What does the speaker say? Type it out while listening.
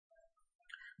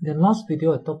In the last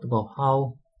video, I talked about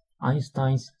how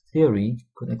Einstein's theory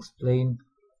could explain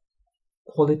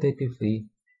qualitatively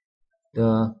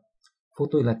the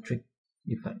photoelectric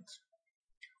effect.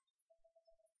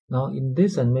 Now, in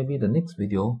this and maybe the next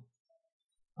video,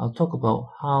 I'll talk about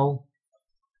how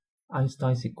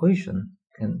Einstein's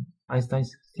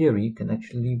theory can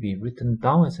actually be written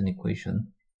down as an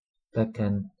equation that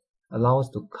can allow us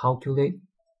to calculate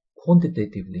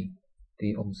quantitatively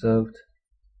the observed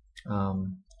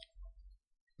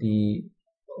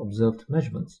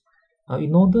measurements.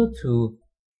 In order to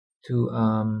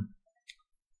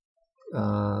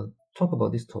talk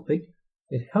about this topic,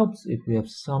 it helps if we have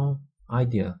some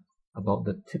idea about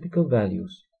the typical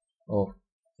values of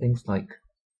things like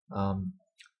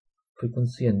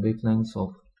frequency and wavelengths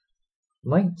of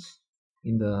light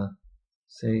in the,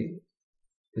 say,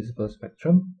 visible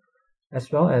spectrum,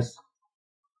 as well as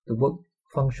the work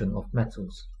function of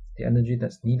metals, the energy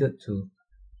that's needed to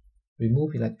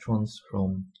remove electrons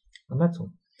from a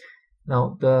metal.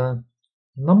 Now, the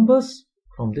numbers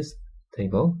from this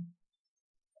table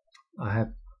I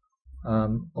have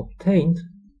obtained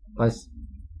by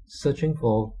searching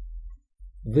for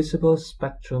visible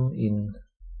spectrum in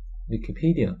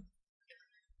Wikipedia.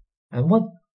 And what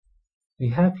we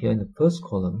have here in the first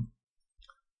column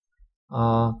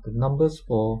are the numbers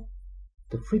for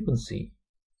the frequency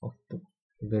of the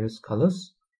various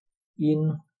colors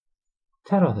in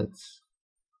terahertz.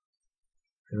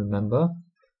 If you remember,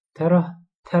 tera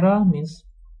means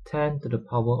 10 to the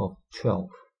power of 12.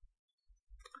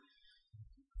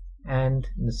 And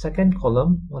in the second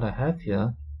column, what I have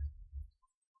here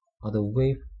are the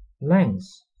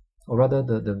wavelengths, or rather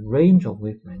the range of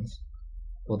wavelengths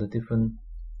for a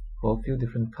few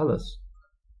different colors.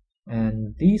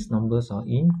 And these numbers are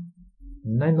in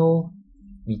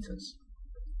nanometers.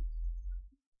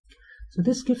 So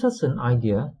this gives us an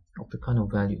idea of the kind of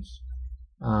values.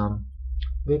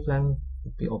 Wavelength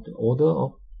would be of the order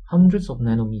of hundreds of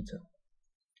nanometer.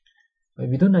 But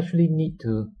we don't actually need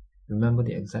to remember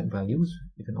the exact values.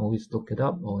 You can always look it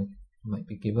up, or it might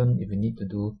be given if you need to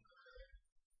do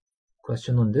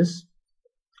question on this.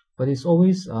 But it's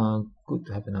always good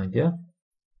to have an idea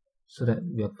so that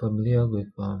we are familiar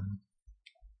with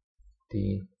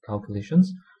the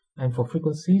calculations. And for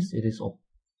frequencies, it is of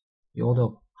the order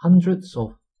of hundreds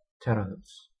of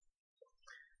terahertz.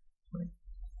 Right.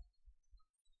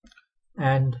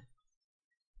 And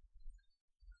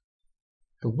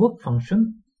the work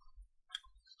function,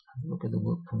 look at the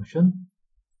work function.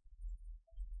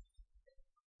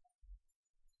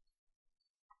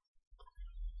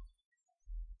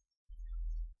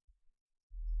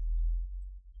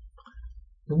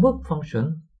 The work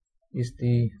function is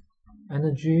the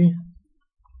energy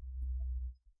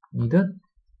needed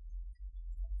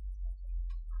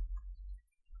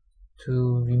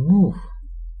to remove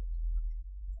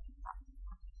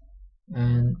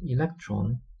an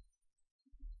electron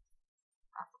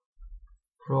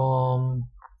from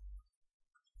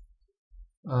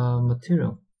a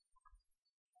material.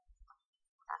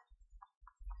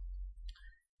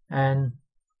 And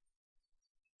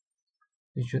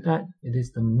we should add, it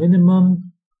is the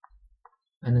minimum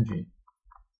energy.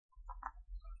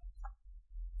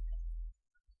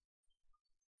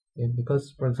 Okay,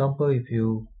 because, for example, if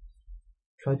you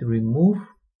try to remove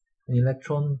an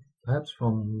electron perhaps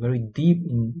from very deep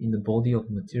in the body of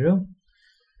the material,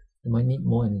 you might need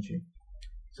more energy.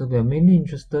 So we are mainly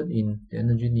interested in the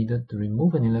energy needed to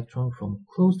remove an electron from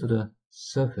close to the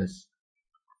surface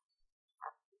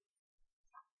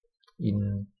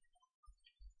in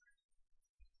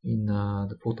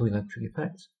the photoelectric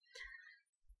effects.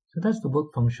 So that's the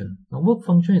work function. Now, work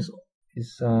function is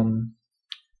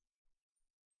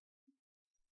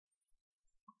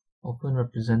often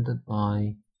represented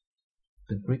by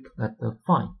the Greek letter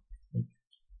phi.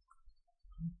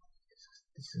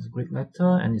 This is a Greek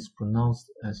letter and it's pronounced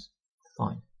as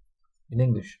phi in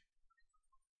English.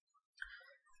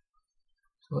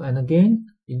 So, and again,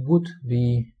 it would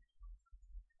be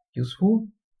useful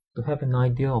to have an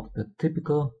idea of the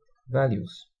typical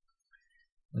values.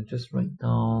 I'll just write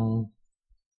down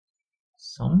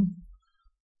some.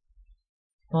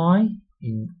 Phi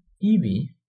in EV,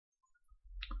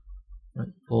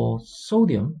 right, for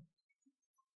sodium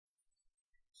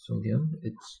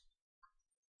it's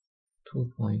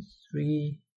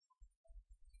 2.38.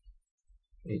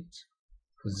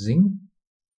 For zinc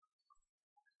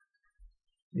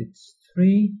it's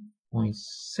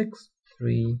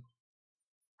 3.63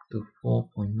 to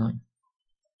 4.9.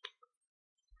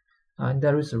 And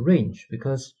there is a range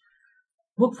because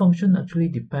work function actually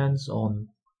depends on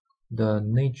the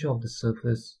nature of the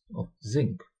surface of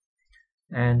zinc.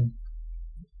 And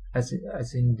as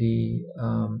in the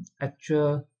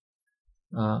actual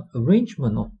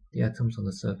arrangement of the atoms on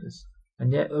the surface.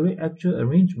 And the actual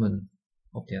arrangement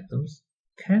of the atoms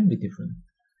can be different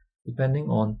depending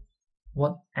on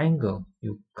what angle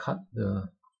you cut the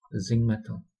zinc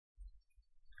metal.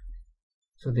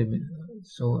 So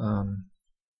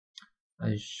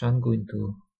I shan't go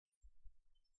into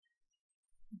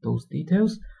those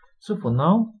details. So for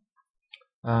now,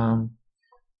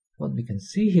 what we can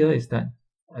see here is that,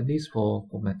 at least for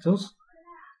metals,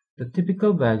 the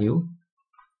typical value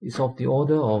is of the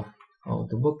order of,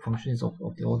 the work function is of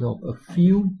the order of a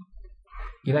few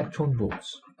electron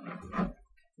volts.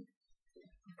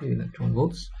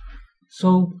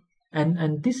 So,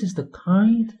 and this is the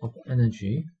kind of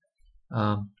energy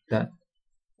that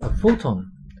a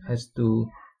photon has to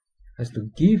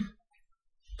give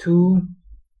to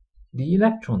the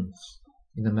electrons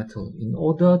in the metal in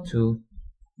order to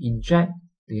eject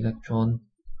the electron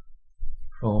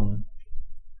from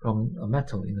a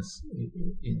metal in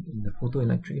the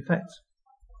photoelectric effect.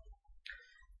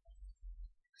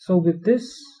 So with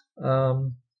this,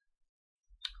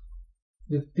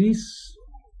 with these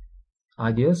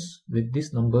ideas, with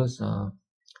these numbers,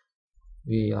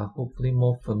 we are hopefully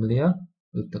more familiar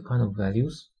with the kind of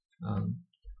values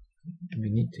we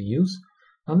need to use.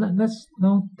 Now let's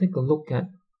take a look at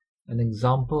an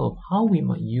example of how we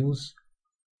might use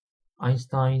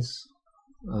Einstein's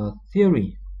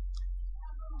theory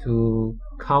to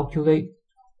calculate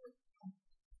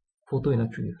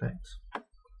photoelectric effects.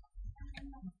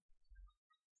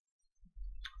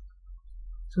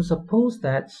 So suppose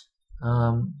that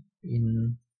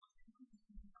in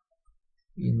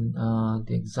the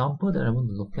example that I want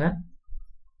to look at,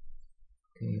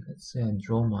 okay, let's say I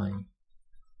draw my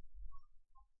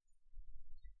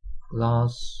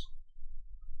glass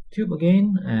tube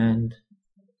again, and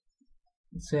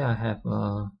let's say I have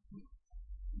a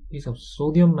piece of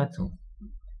sodium metal.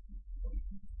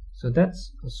 So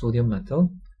that's a sodium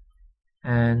metal,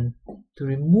 and to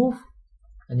remove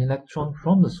an electron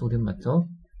from the sodium metal,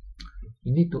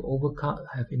 you need to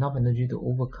have enough energy to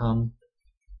overcome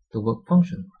the work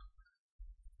function.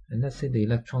 And let's say the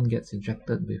electron gets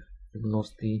ejected with the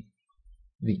velocity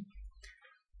v.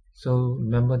 So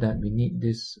remember that we need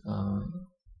this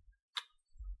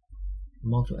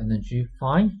amount of energy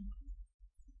phi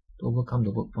to overcome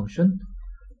the work function,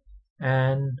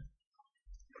 and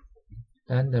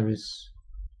then there is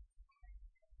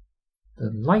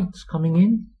the light coming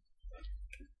in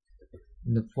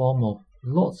the form of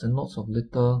lots and lots of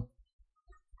little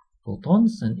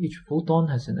photons, and each photon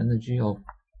has an energy of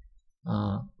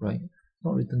right,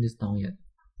 not written this down yet,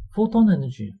 photon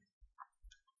energy.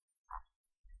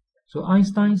 So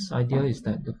Einstein's idea is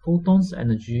that the photon's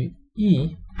energy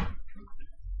E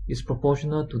is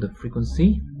proportional to the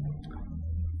frequency,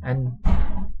 and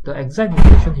the exact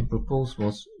notation he proposed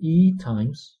was E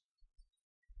times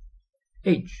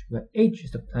h, where h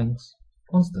is the Planck's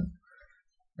constant,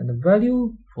 and the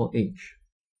value for h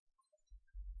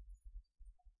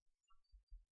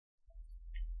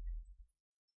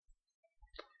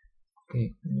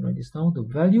okay, let me write this down. The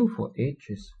value for h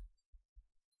is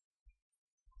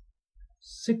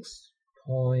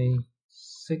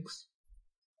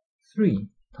 6.63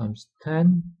 times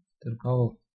 10 to the power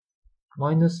of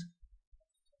minus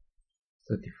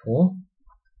 34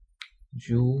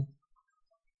 joule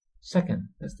second.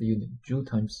 That's the unit, joule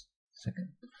times second.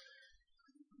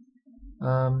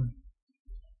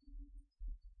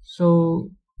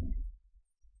 So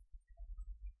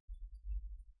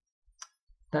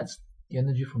that's the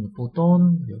energy from the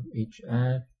photon, your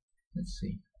HF, let's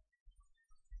see.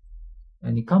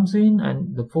 And it comes in,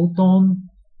 and the photon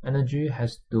energy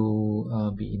has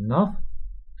to be enough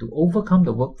to overcome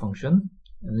the work function,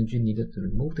 energy needed to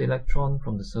remove the electron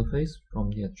from the surface from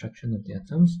the attraction of the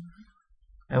atoms.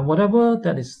 And whatever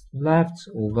that is left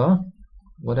over,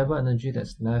 whatever energy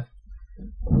that's left,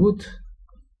 would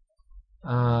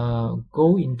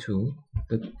go into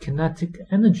the kinetic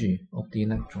energy of the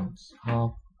electrons,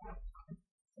 half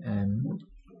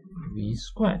mv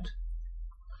squared.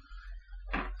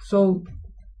 So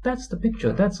that's the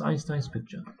picture, that's Einstein's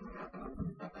picture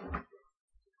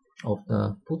of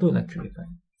the photoelectric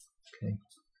effect. Okay.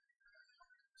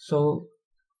 So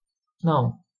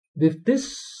now with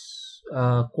this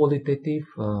qualitative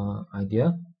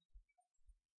idea,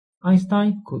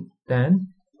 Einstein could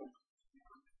then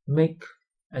make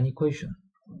an equation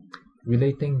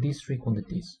relating these three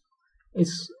quantities.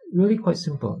 It's really quite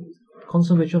simple.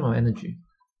 Conservation of energy.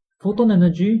 Photon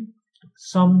energy,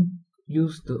 some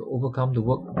used to overcome the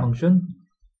work function.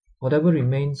 Whatever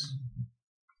remains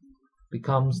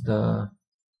becomes the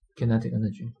kinetic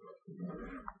energy.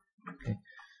 Okay,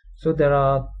 so there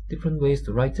are different ways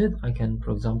to write it. I can,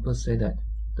 for example, say that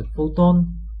the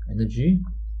photon energy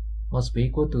must be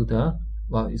equal to the,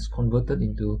 well, is converted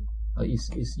into,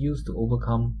 is used to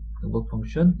overcome the work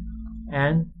function,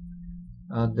 and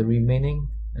the remaining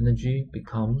energy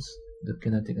becomes the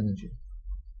kinetic energy.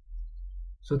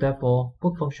 So therefore,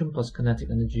 work function plus kinetic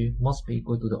energy must be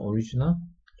equal to the original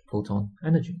photon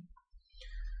energy.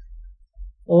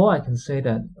 Or I can say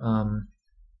that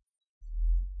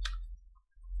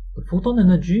the photon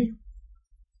energy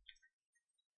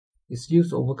is used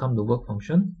to overcome the work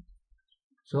function.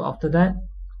 So after that,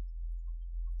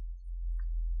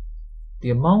 the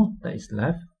amount that is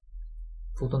left,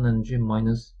 photon energy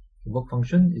minus the work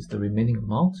function, is the remaining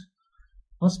amount,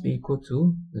 must be equal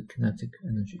to the kinetic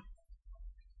energy.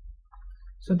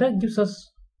 So that gives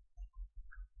us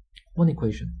one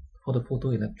equation for the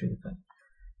photoelectric effect.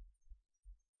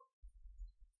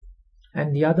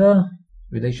 And the other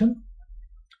relation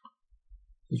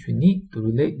which we need to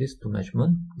relate this to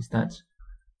measurement is to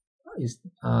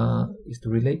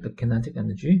relate the kinetic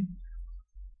energy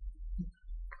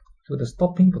to the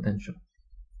stopping potential.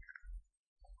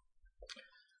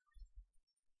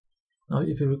 Now,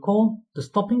 if you recall, the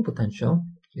stopping potential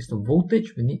is the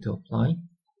voltage we need to apply.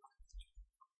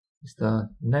 It's the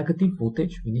negative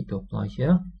voltage we need to apply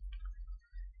here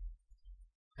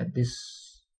at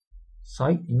this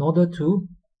site in order to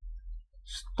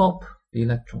stop the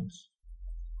electrons.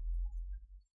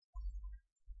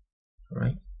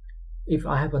 Alright, if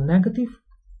I have a negative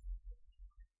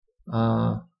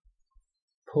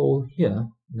pole here,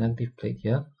 negative plate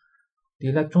here, the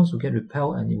electrons will get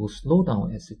repelled and it will slow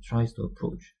down as it tries to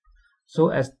approach. So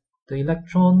as the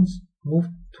electrons move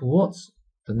towards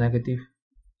the negative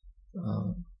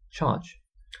charge,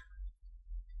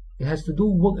 it has to do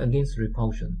work against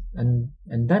repulsion, and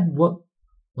that work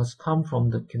must come from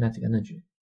the kinetic energy.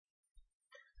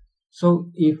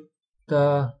 So if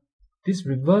this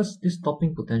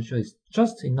stopping potential is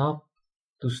just enough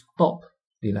to stop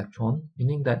the electron,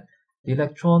 meaning that the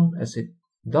electron, as it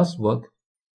does work,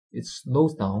 it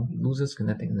slows down, it loses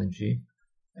kinetic energy,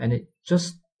 and it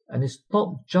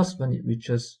stops just when it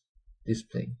reaches this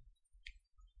plane.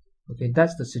 Okay,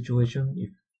 that's the situation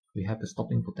if we have the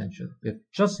stopping potential. We have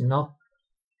just enough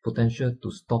potential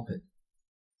to stop it.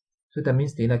 So that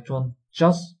means the electron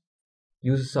just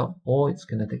uses up all its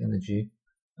kinetic energy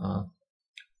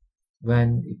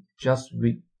when it just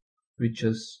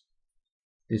reaches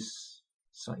this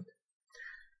site.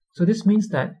 So this means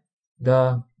that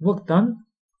the work done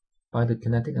by the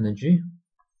kinetic energy,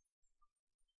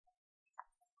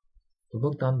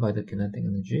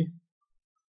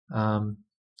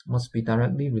 must be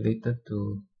directly related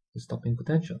to the stopping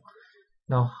potential.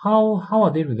 Now, how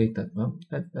are they related? Well,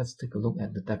 let's take a look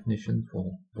at the definition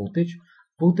for voltage.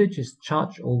 Voltage is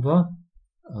charge over,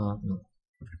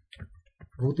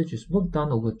 voltage is work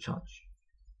done over charge.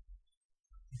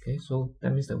 Okay, so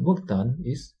that means that work done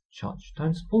is charge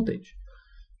times voltage.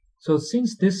 So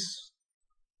since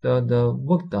the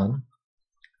work done,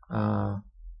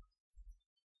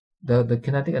 the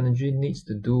kinetic energy needs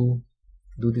to do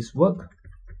this work,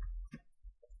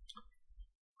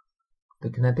 the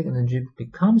kinetic energy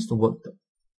becomes the work that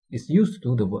is used to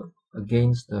do the work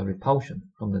against the repulsion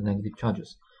from the negative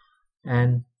charges,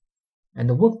 and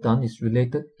the work done is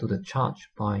related to the charge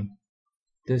by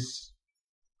this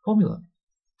formula,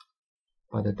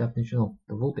 by the definition of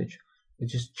the voltage,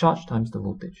 which is charge times the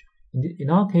voltage. In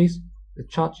our case, the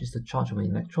charge is the charge of an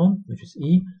electron, which is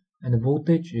E, and the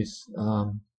voltage is,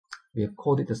 we have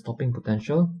called it the stopping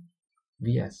potential,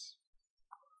 Vs.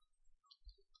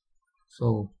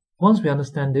 So once we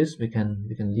understand this, we can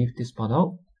leave this part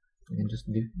out. We can just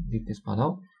leave this part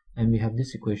out, and we have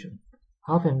this equation: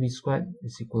 half mv squared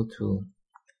is equal to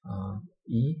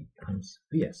E times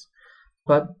Vs.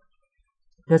 But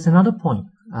there's another point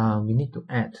we need to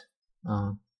add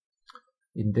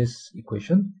in this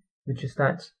equation, which is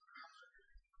that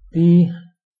the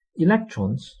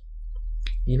electrons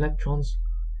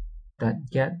that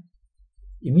get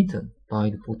emitted by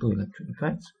the photoelectric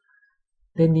effect,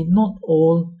 they need not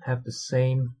all have the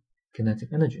same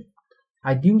kinetic energy.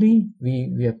 Ideally,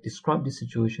 we have described this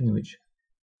situation in which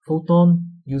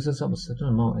photon uses up a certain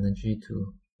amount of energy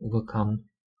to overcome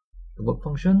the work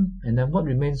function, and then what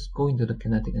remains go into the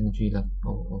kinetic energy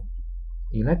of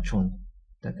the electron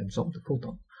that absorbs the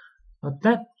photon. Now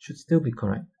that should still be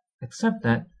correct, except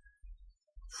that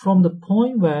from the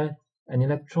point where an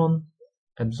electron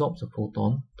absorbs a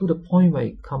photon to the point where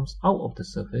it comes out of the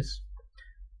surface,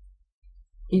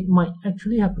 it might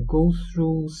actually have to go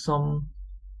through some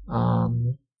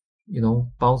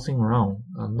bouncing around,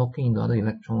 knocking into other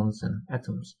electrons and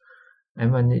atoms.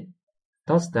 And when it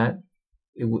does that,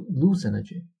 it would lose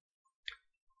energy.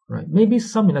 Right? Maybe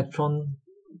some electrons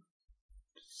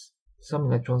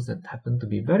that happen to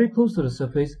be very close to the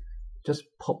surface just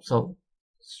pops out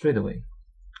straight away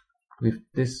with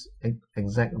this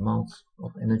exact amount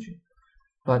of energy.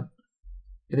 But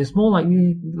it is more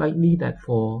likely that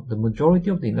for the majority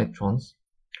of the electrons,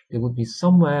 they would be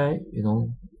somewhere,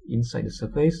 inside the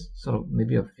surface, sort of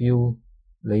maybe a few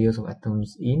layers of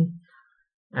atoms in,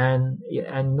 and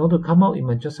in order to come out, it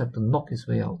might just have to knock its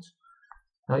way out.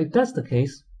 Now, if that's the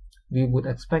case, we would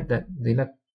expect that the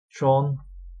electron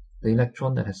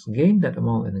that has gained that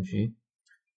amount of energy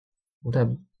would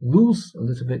have lose a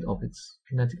little bit of its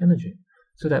kinetic energy,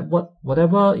 so that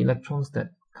whatever electrons that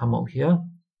come out here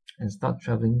and start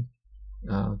traveling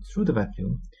through the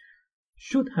vacuum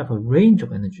should have a range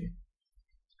of energy,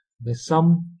 with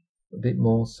some a bit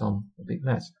more, some a bit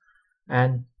less.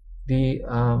 And the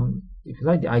if you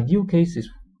like, the ideal case is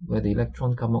where the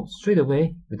electron come out straight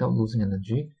away without losing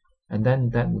energy, and then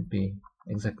that would be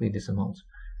exactly this amount.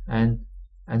 And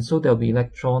so there'll be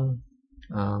electron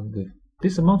with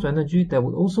this amount of energy. There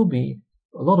would also be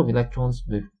a lot of electrons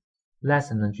with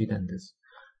less energy than this.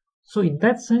 So in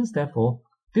that sense, therefore,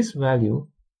 this value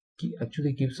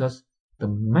actually gives us the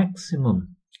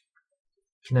maximum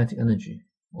kinetic energy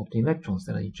of the electrons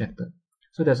that are ejected.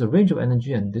 So there's a range of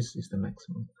energy, and this is the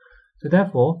maximum. So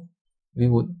therefore, we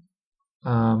would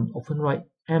often write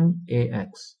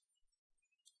max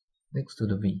next to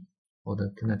the V, or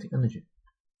the kinetic energy,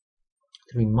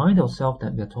 to remind ourselves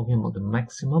that we are talking about the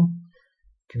maximum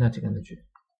kinetic energy.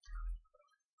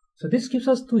 So this gives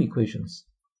us two equations,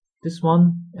 this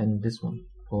one and this one,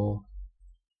 for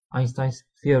Einstein's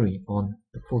theory on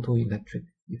the photoelectric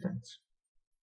effects.